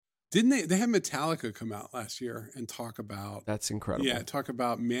Didn't they? They had Metallica come out last year and talk about That's incredible. Yeah, talk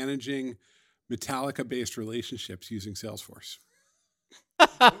about managing Metallica-based relationships using Salesforce.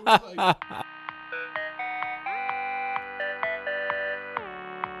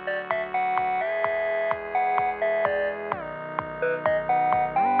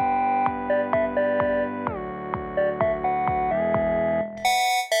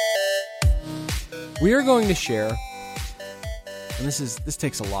 We are going to share, and this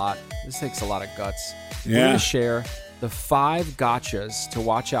takes a lot. This takes a lot of guts. We're going to share the 5 gotchas to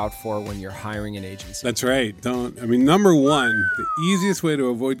watch out for when you're hiring an agency. That's right. Number one, the easiest way to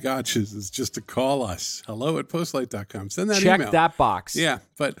avoid gotchas is just to call us. hello@postlight.com. Send that email. Check that box. Yeah,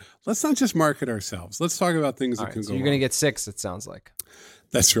 but let's not just market ourselves. Let's talk about things that can go so you're going to get 6, it sounds like.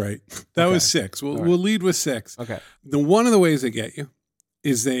 That's right. That was 6. We'll lead with 6. Okay. One of the ways they get you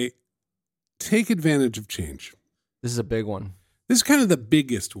is they take advantage of change. This is a big one. This is kind of the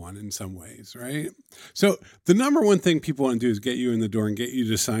biggest one in some ways, right? So the number one thing people want to do is get you in the door and get you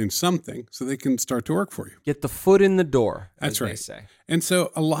to sign something so they can start to work for you. Get the foot in the door, That's as right. they say. And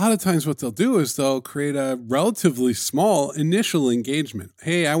so a lot of times what they'll do is they'll create a relatively small initial engagement.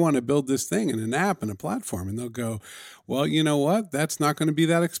 Hey, I want to build this thing in an app and a platform. And they'll go, well, you know what? That's not going to be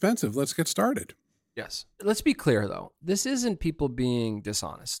that expensive. Let's get started. Yes. Let's be clear, though. This isn't people being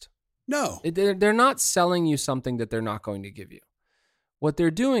dishonest. No. They're not selling you something that they're not going to give you. What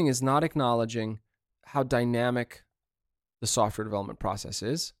they're doing is not acknowledging how dynamic the software development process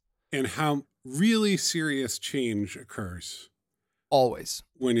is. And how really serious change occurs. Always.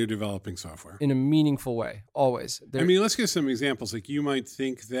 When you're developing software. In a meaningful way. Always. Let's give some examples. Like you might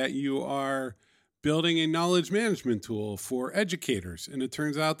think that you are building a knowledge management tool for educators. And it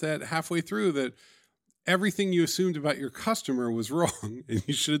turns out that halfway through that everything you assumed about your customer was wrong and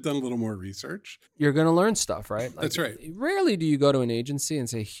you should have done a little more research. You're going to learn stuff, right? That's right. Rarely do you go to an agency and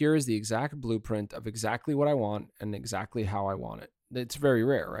say, here is the exact blueprint of exactly what I want and exactly how I want it. It's very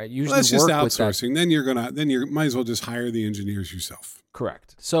rare, right? Usually that's just outsourcing. Then you might as well just hire the engineers yourself.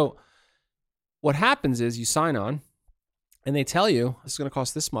 Correct. So what happens is you sign on and they tell you it's going to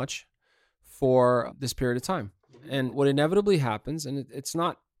cost this much for this period of time. And what inevitably happens, and it's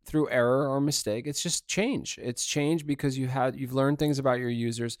not through error or mistake, it's just change. It's change because you've learned things about your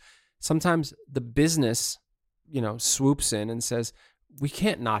users. Sometimes the business, swoops in and says, we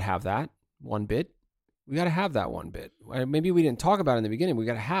can't not have that 1 bit. We got to have that 1 bit. Maybe we didn't talk about it in the beginning. We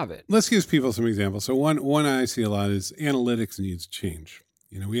got to have it. Let's give people some examples. So one I see a lot is analytics needs change.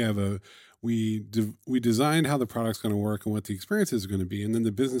 We designed how the product's going to work and what the experience is going to be. And then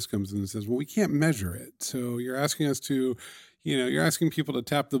the business comes in and says, well, we can't measure it. So you're asking us to, you're asking people to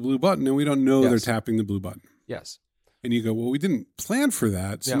tap the blue button and we don't know they're tapping the blue button. Yes. And you go, well, we didn't plan for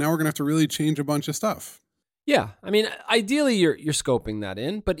that. So now we're going to have to really change a bunch of stuff. Yeah. Ideally you're scoping that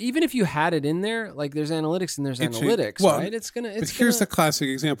in, but even if you had it in there, like there's analytics and there's analytics, right? Here's the classic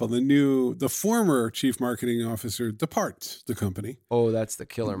example. The former chief marketing officer departs the company. Oh, that's the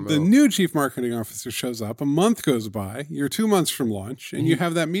killer move. The new chief marketing officer shows up. A month goes by. You're 2 months from launch and you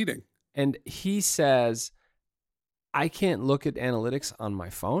have that meeting. And he says, I can't look at analytics on my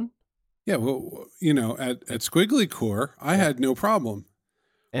phone. Yeah. Well, at Squiggly Core, I had no problem.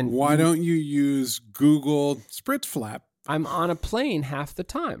 And why don't you use Google Spritz Flap? I'm on a plane half the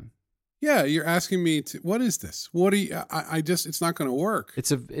time. Yeah, you're asking me what is this? What do you? It's not going to work.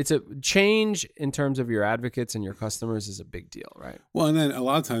 It's a change in terms of your advocates and your customers is a big deal, right? Well, and then a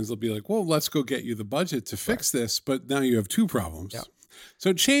lot of times they'll be like, well, let's go get you the budget to fix this, but now you have 2 problems. Yeah.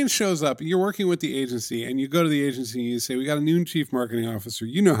 So change shows up. You're working with the agency and you go to the agency and you say, we got a new chief marketing officer.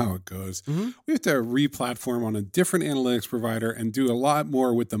 You know how it goes. Mm-hmm. We have to re-platform on a different analytics provider and do a lot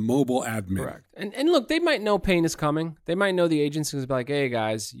more with the mobile admin. Correct. And look, they might know pain is coming. They might know the agency is like, hey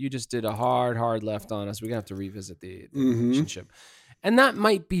guys, you just did a hard left on us. We're going to have to revisit the relationship. And that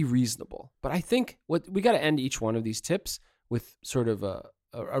might be reasonable. But I think we got to end each one of these tips with sort of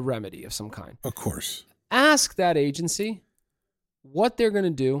a remedy of some kind. Of course. Ask that agency what they're going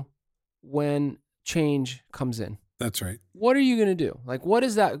to do when change comes in. That's right. What are you going to do? Like, what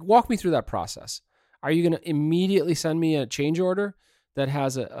is that? Walk me through that process. Are you going to immediately send me a change order that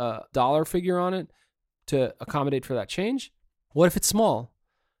has a dollar figure on it to accommodate for that change? What if it's small?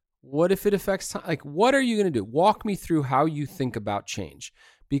 What if it affects time? Like, what are you going to do? Walk me through how you think about change.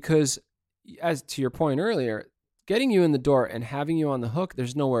 Because as to your point earlier, getting you in the door and having you on the hook,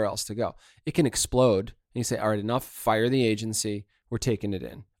 there's nowhere else to go. It can explode. And you say, all right, enough, fire the agency. We're taking it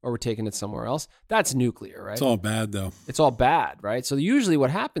in or we're taking it somewhere else. That's nuclear, right? It's all bad though. It's all bad, right? So usually what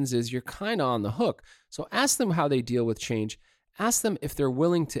happens is you're kind of on the hook. So ask them how they deal with change. Ask them if they're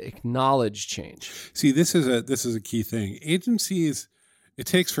willing to acknowledge change. See, this is a key thing. Agencies, It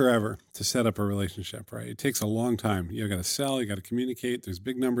takes forever to set up a relationship, right? It takes a long time. You got to sell, you got to communicate. There's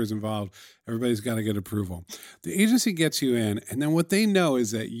big numbers involved. Everybody's got to get approval. The agency gets you in, and then what they know is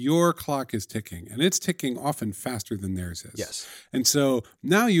that your clock is ticking, and it's ticking often faster than theirs is. Yes. And so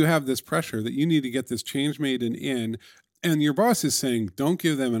now you have this pressure that you need to get this change made in, and your boss is saying, don't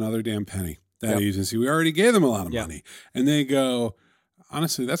give them another damn penny. That agency, we already gave them a lot of money. And they go,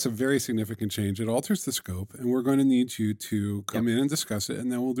 honestly, that's a very significant change. It alters the scope, and we're going to need you to come in and discuss it,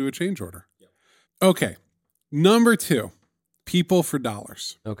 and then we'll do a change order. Okay. Number 2, people for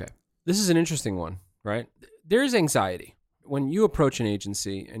dollars. Okay. This is an interesting one, right? There's anxiety. When you approach an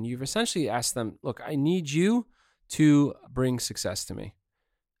agency and you've essentially asked them, look, I need you to bring success to me.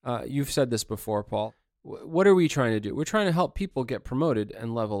 You've said this before, Paul. What are we trying to do? We're trying to help people get promoted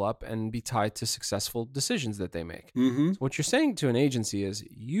and level up and be tied to successful decisions that they make. Mm-hmm. So what you're saying to an agency is,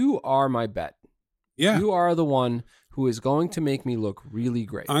 you are my bet. Yeah. You are the one who is going to make me look really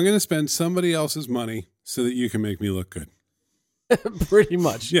great. I'm going to spend somebody else's money so that you can make me look good. Pretty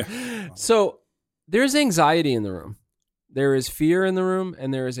much. Yeah. So there's anxiety in the room. There is fear in the room,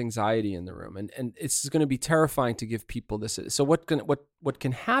 and there is anxiety in the room. And it's going to be terrifying to give people this. So what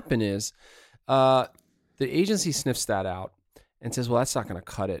can happen is, the agency sniffs that out and says, well, that's not going to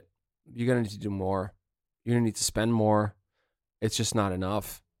cut it. You're going to need to do more. You're going to need to spend more. It's just not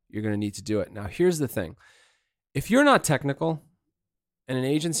enough. You're going to need to do it. Now, here's the thing. If you're not technical and an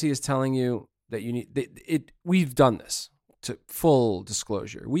agency is telling you that you need we've done this to full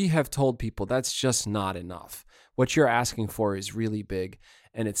disclosure. We have told people that's just not enough. What you're asking for is really big,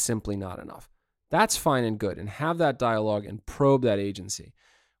 and it's simply not enough. That's fine and good. And have that dialogue and probe that agency.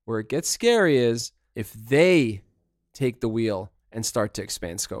 Where it gets scary is if they take the wheel and start to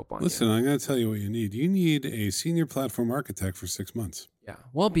expand scope on you. Listen, I'm going to tell you what you need. You need a senior platform architect for 6 months. Yeah.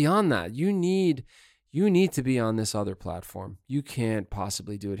 Well, beyond that, you need to be on this other platform. You can't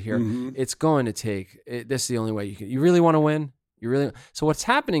possibly do it here. Mm-hmm. It's going to take, this is the only way you can. You really want to win? So what's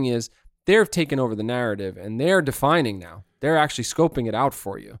happening is they're taking over the narrative and they're defining now. They're actually scoping it out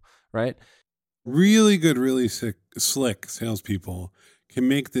for you, right? Really good, really slick salespeople can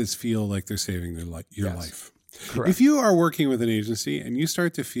make this feel like they're saving your life. Correct. If you are working with an agency and you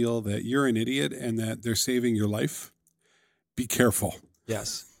start to feel that you're an idiot and that they're saving your life, be careful.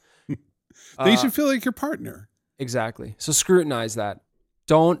 Yes. They should feel like your partner. Exactly. So scrutinize that.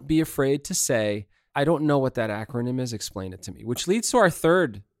 Don't be afraid to say, I don't know what that acronym is. Explain it to me. Which leads to our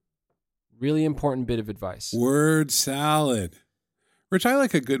third really important bit of advice. Word salad. Rich, I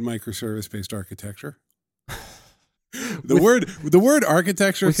like a good microservice-based architecture. The word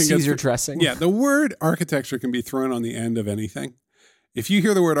architecture with can Caesar get dressing. Yeah, the word architecture can be thrown on the end of anything. If you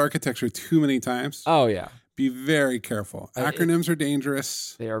hear the word architecture too many times, oh yeah, be very careful. Acronyms are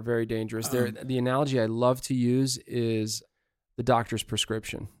dangerous. They are very dangerous. The analogy I love to use is the doctor's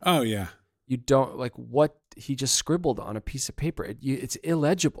prescription. Oh yeah. You don't like what he just scribbled on a piece of paper. It's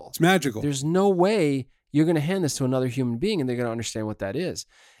illegible. It's magical. There's no way you're going to hand this to another human being and they're going to understand what that is.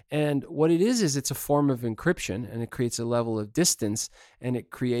 And what it is it's a form of encryption, and it creates a level of distance, and it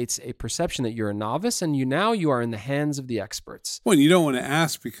creates a perception that you're a novice, and you are in the hands of the experts. Well, you don't want to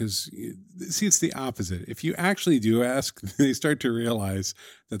ask because, see, it's the opposite. If you actually do ask, they start to realize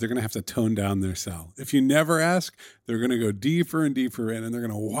that they're going to have to tone down their sell. If you never ask, they're going to go deeper and deeper in, and they're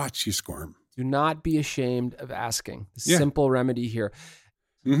going to watch you squirm. Do not be ashamed of asking. Simple remedy here.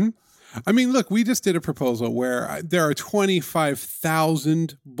 Mm-hmm. I mean, look, we just did a proposal where there are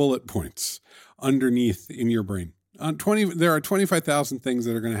 25,000 bullet points underneath in your brain. There are 25,000 things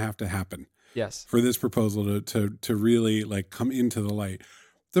that are going to have to happen. Yes. For this proposal to really like come into the light.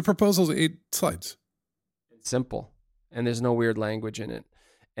 The proposal's 8 slides. It's simple, and there's no weird language in it.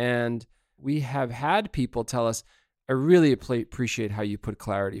 And we have had people tell us, I really appreciate how you put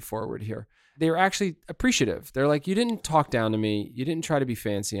clarity forward here. They're actually appreciative. They're like, you didn't talk down to me. You didn't try to be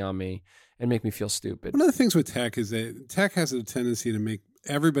fancy on me and make me feel stupid. One of the things with tech is that tech has a tendency to make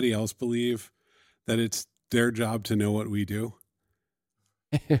everybody else believe that it's their job to know what we do.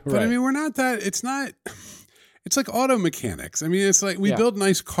 Right. But I mean, we're not that. It's like auto mechanics. I mean, it's like we build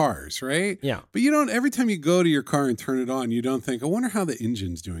nice cars, right? Yeah. But you don't, every time you go to your car and turn it on, you don't think, I wonder how the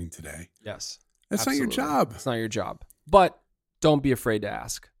engine's doing today. Yes. That's Absolutely. not your job. It's not your job. But don't be afraid to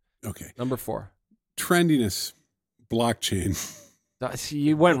ask. Okay. Number 4. Trendiness, blockchain.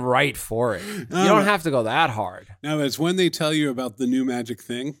 You went right for it. You don't have to go that hard. Now, it's when they tell you about the new magic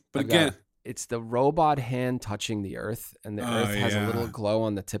thing. But again, it's the robot hand touching the earth, and the earth has a little glow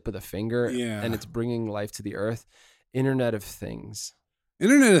on the tip of the finger, and it's bringing life to the earth. Internet of Things.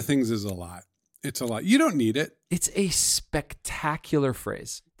 Internet of Things is a lot. It's a lot. You don't need it. It's a spectacular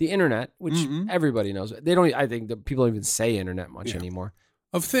phrase. The internet, which everybody knows. They don't. I think the people don't even say internet much anymore.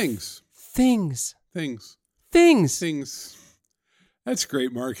 Of things. Things. Things. Things. Things. That's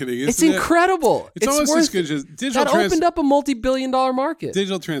great marketing, isn't It's it? incredible. It's almost as good as digital. That opened up a multi-billion-dollar market.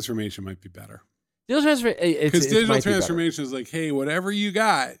 Digital transformation might be better. Digital transformation. Because digital transformation is like, hey, whatever you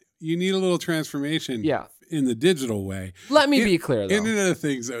got, you need a little transformation. Yeah. In the digital way. Let me be clear, though. Internet of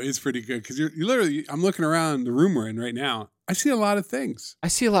Things, though, is pretty good because you're literally, I'm looking around the room we're in right now. I see a lot of things. I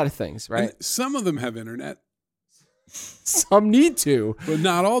see a lot of things, right? And some of them have internet. Some need to. But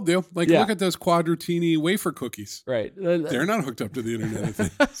not all do. Like, look at those Quadratini wafer cookies. Right. They're not hooked up to the Internet of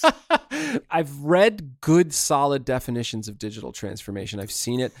Things. I've read good, solid definitions of digital transformation. I've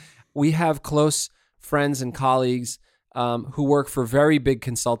seen it. We have close friends and colleagues who work for very big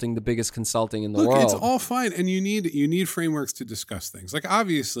consulting, the biggest consulting in the world. It's all fine, and you need frameworks to discuss things. Like,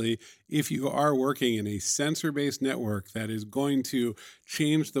 obviously, if you are working in a sensor-based network that is going to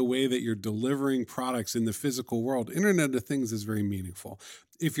change the way that you're delivering products in the physical world, Internet of Things is very meaningful.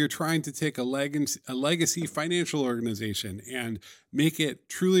 If you're trying to take a legacy financial organization and make it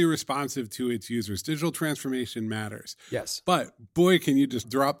truly responsive to its users, digital transformation matters. Yes. But boy, can you just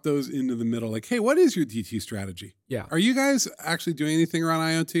drop those into the middle. Like, hey, what is your DT strategy? Yeah. Are you guys actually doing anything around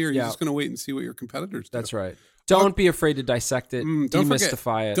IoT, or are you just going to wait and see what your competitors do? That's right. Don't be afraid to dissect it,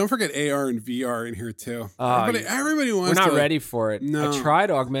 demystify it. Don't forget AR and VR in here too. Everybody wants to. We're not ready for it. No. I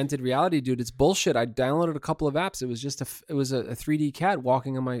tried augmented reality, dude. It's bullshit. I downloaded a couple of apps. It was just a 3D cat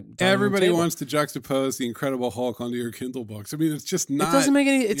walking on my Everybody table. wants to juxtapose the Incredible Hulk onto your Kindle books. I mean, it's just not. It doesn't make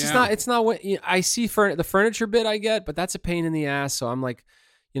any. It's just not. It's not what I see. The furniture bit I get, but that's a pain in the ass. So I'm like,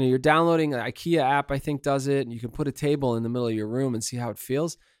 you're downloading an IKEA app. I think does it, and you can put a table in the middle of your room and see how it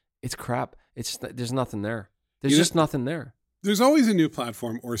feels. It's crap. It's just, there's nothing there. There's just nothing there. There's always a new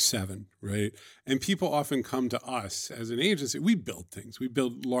platform or 7, right? And people often come to us as an agency. We build things. We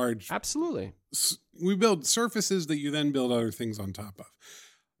build large. Absolutely. We build surfaces that you then build other things on top of.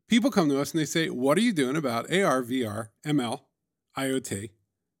 People come to us and they say, what are you doing about AR, VR, ML, IoT,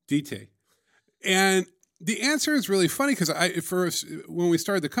 DT? And the answer is really funny because when we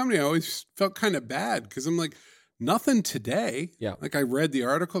started the company, I always felt kind of bad because I'm like, nothing today. Yeah. Like, I read the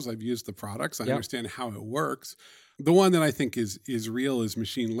articles, I've used the products, I understand how it works. The one that I think is real is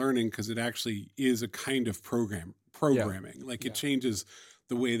machine learning because it actually is a kind of programming. Yeah. Like, it changes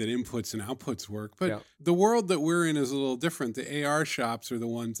the way that inputs and outputs work. But the world that we're in is a little different. The AR shops are the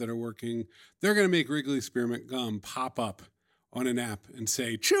ones that are working. They're going to make Wrigley Spearmint Gum pop up on an app and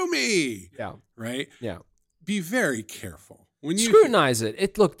say, chew me. Yeah. Right? Yeah. Be very careful. When you scrutinize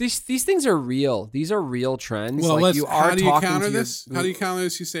it. Look, these things are real. These are real trends. Well, like how do you counter this? How do you counter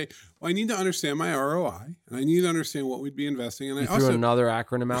this? You say, well, I need to understand my ROI, and I need to understand what we'd be investing in. You threw another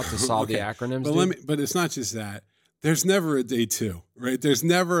acronym out to solve the acronyms. But it's not just that. There's never a day 2, right? There's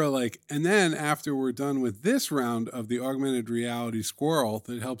never and then after we're done with this round of the augmented reality squirrel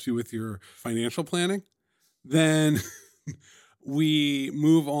that helps you with your financial planning, then we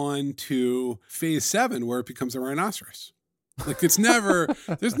move on to phase 7 where it becomes a rhinoceros. Like, it's never,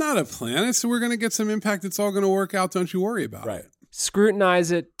 there's not a plan. So we're going to get some impact. It's all going to work out. Don't you worry about it. Scrutinize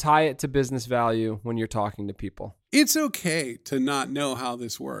it, tie it to business value when you're talking to people. It's okay to not know how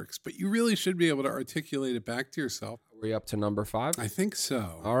this works, but you really should be able to articulate it back to yourself. Are we up to number 5? I think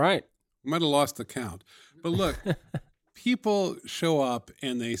so. All right. We might have lost the count. But look, people show up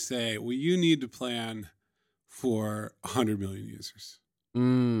and they say, well, you need to plan for 100 million users.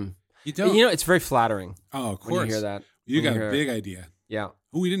 You don't. It's very flattering. Oh, of course. When you hear that. You got a big idea. Yeah.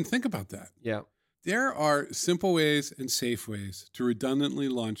 Oh, we didn't think about that. Yeah. There are simple ways and safe ways to redundantly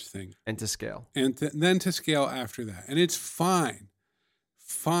launch things. And to scale. And then to scale after that. And it's fine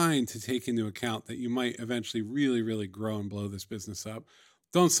to take into account that you might eventually really, really grow and blow this business up.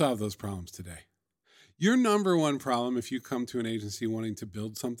 Don't solve those problems today. Your number one problem, if you come to an agency wanting to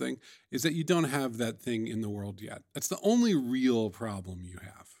build something, is that you don't have that thing in the world yet. That's the only real problem you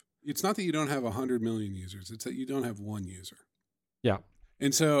have. It's not that you don't have 100 million users. It's that you don't have one user. Yeah.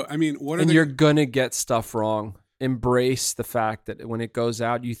 And so, I mean, you're going to get stuff wrong. Embrace the fact that when it goes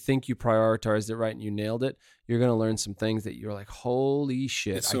out, you think you prioritized it right and you nailed it. You're going to learn some things that you're like, holy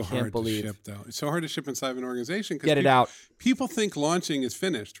shit, it's so I can't believe. To ship, though. It's so hard to ship inside of an organization. Get it out. People think launching is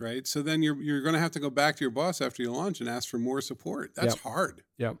finished, right? So then you're going to have to go back to your boss after you launch and ask for more support. That's hard.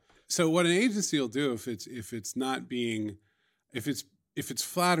 Yeah. So what an agency will do if it's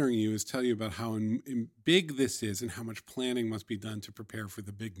flattering you is tell you about how big this is and how much planning must be done to prepare for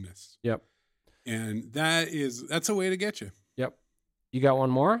the bigness. Yep. And that's a way to get you. Yep. You got one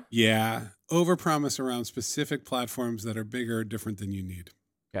more? Yeah. Overpromise around specific platforms that are bigger or different than you need.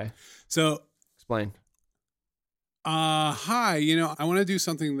 Okay. So explain. Hi, I want to do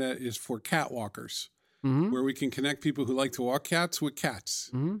something that is for catwalkers. where we can connect people who like to walk cats with cats.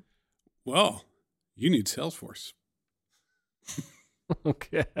 Mm-hmm. Well, you need Salesforce.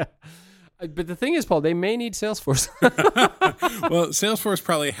 Okay. But the thing is, Paul, they may need Salesforce. Well, Salesforce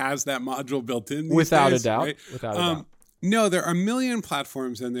probably has that module built in these Without days, a doubt. right? Without a doubt. No, there are a million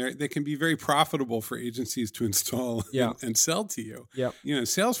platforms in there that can be very profitable for agencies to install and sell to you. Yep. You know,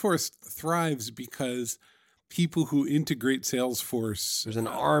 Salesforce thrives because people who integrate Salesforce. There's an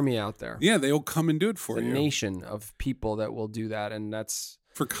army out there. Yeah, they will come and do it for you. A nation of people that will do that, and that's...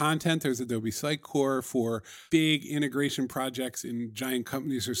 For content, there's Adobe Sitecore. For big integration projects in giant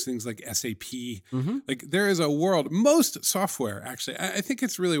companies, there's things like SAP. Like there is a world. Most software, actually, I think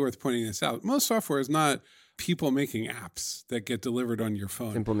it's really worth pointing this out. Most software is not people making apps that get delivered on your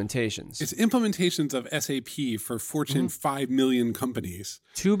phone. Implementations. It's implementations of SAP for Fortune 5 million companies.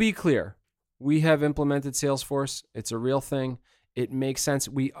 To be clear, we have implemented Salesforce. It's a real thing. It makes sense.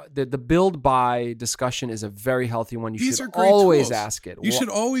 The build buy discussion is a very healthy one. These should are great always tools. ask it. You should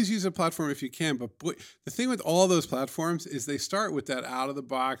always use a platform if you can. But the thing with all those platforms is they start with that out of the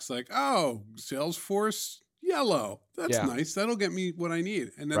box, like, oh, Salesforce yellow. That's nice. That'll get me what I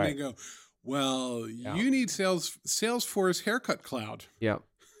need. And then they go, well, you need Salesforce haircut cloud. Yeah.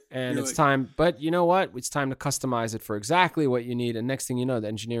 And it's time, but you know what? It's time to customize it for exactly what you need. And next thing you know, the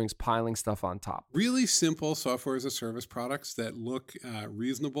engineering's piling stuff on top. Really simple software as a service products that look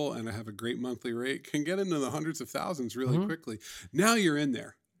reasonable and have a great monthly rate can get into the hundreds of thousands really quickly. Now you're in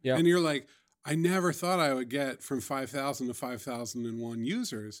there. Yep. And you're like, I never thought I would get from 5,000 to 5,001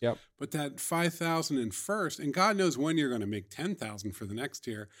 users. Yep. But that 5,000 in first, and God knows when you're going to make 10,000 for the next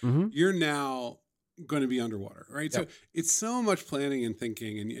tier, you're now going to be underwater, right? Yep. So it's so much planning and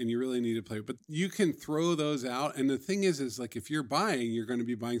thinking, and you really need to play. But you can throw those out. And the thing is like if you're buying, you're going to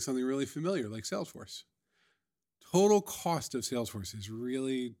be buying something really familiar like Salesforce. Total cost of Salesforce is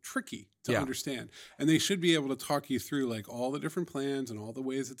really tricky to understand. And they should be able to talk you through like all the different plans and all the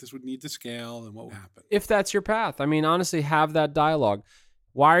ways that this would need to scale and what would happen. If that's your path. I mean, honestly, have that dialogue.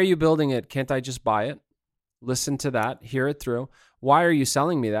 Why are you building it? Can't I just buy it? Listen to that, hear it through. Why are you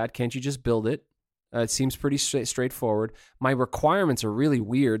selling me that? Can't you just build it? It seems pretty straightforward. My requirements are really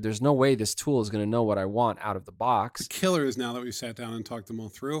weird. There's no way this tool is going to know what I want out of the box. The killer is now that we've sat down and talked them all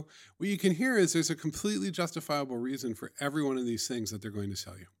through, what you can hear is there's a completely justifiable reason for every one of these things that they're going to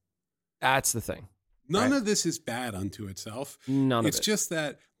sell you. That's the thing. None of this is bad unto itself. None of it. It's just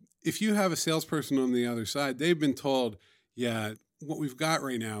that if you have a salesperson on the other side, they've been told, what we've got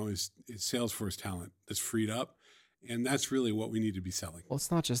right now is Salesforce talent that's freed up. And that's really what we need to be selling. Well,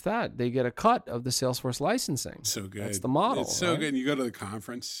 it's not just that. They get a cut of the Salesforce licensing. So good. That's the model. It's so good. And you go to the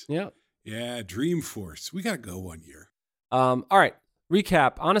conference. Yeah. Yeah, Dreamforce. We got to go one year. All right.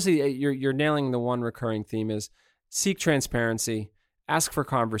 Recap. Honestly, you're nailing the one recurring theme is seek transparency, ask for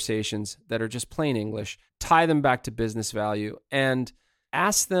conversations that are just plain English, tie them back to business value, and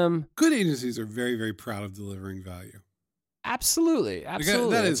ask them. Good agencies are very, very proud of delivering value. Absolutely.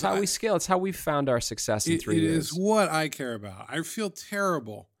 That's how we scale. It's how we found our success in 3 years. It is what I care about. I feel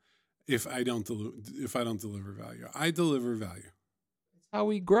terrible if I don't deliver value. I deliver value. It's how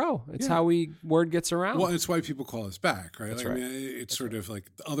we grow. It's how word gets around. Well, it's why people call us back, right? That's like, right. I mean, it's sort of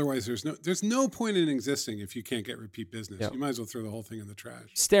like otherwise there's no point in existing if you can't get repeat business. Yep. You might as well throw the whole thing in the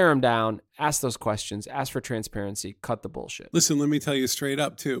trash. Stare them down. Ask those questions. Ask for transparency. Cut the bullshit. Listen, let me tell you straight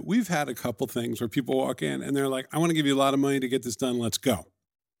up too. We've had a couple things where people walk in and they're like, I want to give you a lot of money to get this done. Let's go.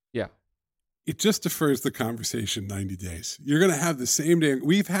 Yeah. It just defers the conversation 90 days. You're going to have the same day.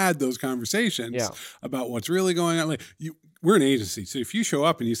 We've had those conversations about what's really going on. Like we're an agency. So if you show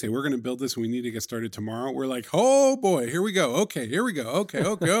up and you say, we're going to build this and we need to get started tomorrow, we're like, oh boy, here we go. Okay, here we go. Okay.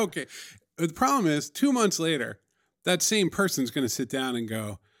 But the problem is 2 months later, that same person's going to sit down and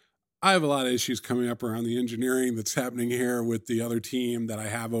go, I have a lot of issues coming up around the engineering that's happening here with the other team that I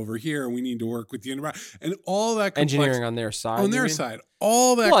have over here. And we need to work with the and all that engineering on their side. On their side.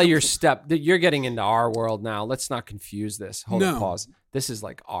 All that. Well, you're getting into our world now. Let's not confuse this. Hold on, pause. This is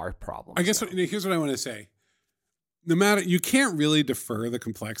like our problem. I guess here's what I want to say. No matter, you can't really defer the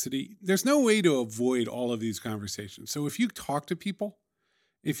complexity. There's no way to avoid all of these conversations. So if you talk to people,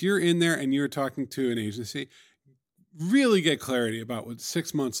 if you're in there and you're talking to an agency, really get clarity about what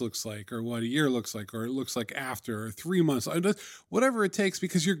 6 months looks like or what a year looks like or it looks like after or 3 months, whatever it takes,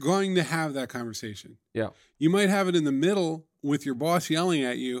 because you're going to have that conversation. Yeah. You might have it in the middle with your boss yelling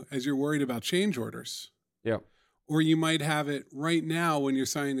at you as you're worried about change orders. Yeah. Or you might have it right now when you're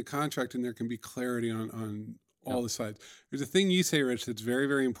signing the contract and there can be clarity on all the sides. There's a thing you say, Rich, that's very,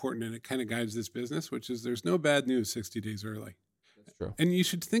 very important and it kind of guides this business, which is there's no bad news 60 days early. That's true. And you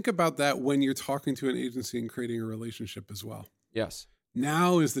should think about that when you're talking to an agency and creating a relationship as well. Yes.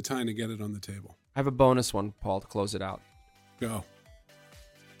 Now is the time to get it on the table. I have a bonus one, Paul, to close it out. Go.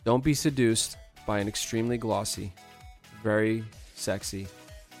 Don't be seduced by an extremely glossy, very sexy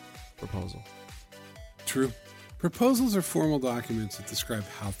proposal. True. Proposals are formal documents that describe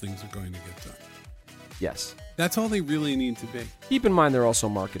how things are going to get done. Yes. That's all they really need to be. Keep in mind they're also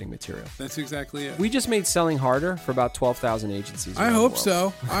marketing material. That's exactly it. We just made selling harder for about 12,000 agencies. I hope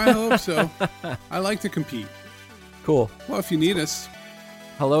so. I hope so. I like to compete. Cool. Well, if you need us.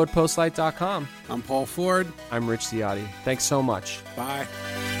 Hello@postlight.com. I'm Paul Ford. I'm Rich Ziadi. Thanks so much. Bye.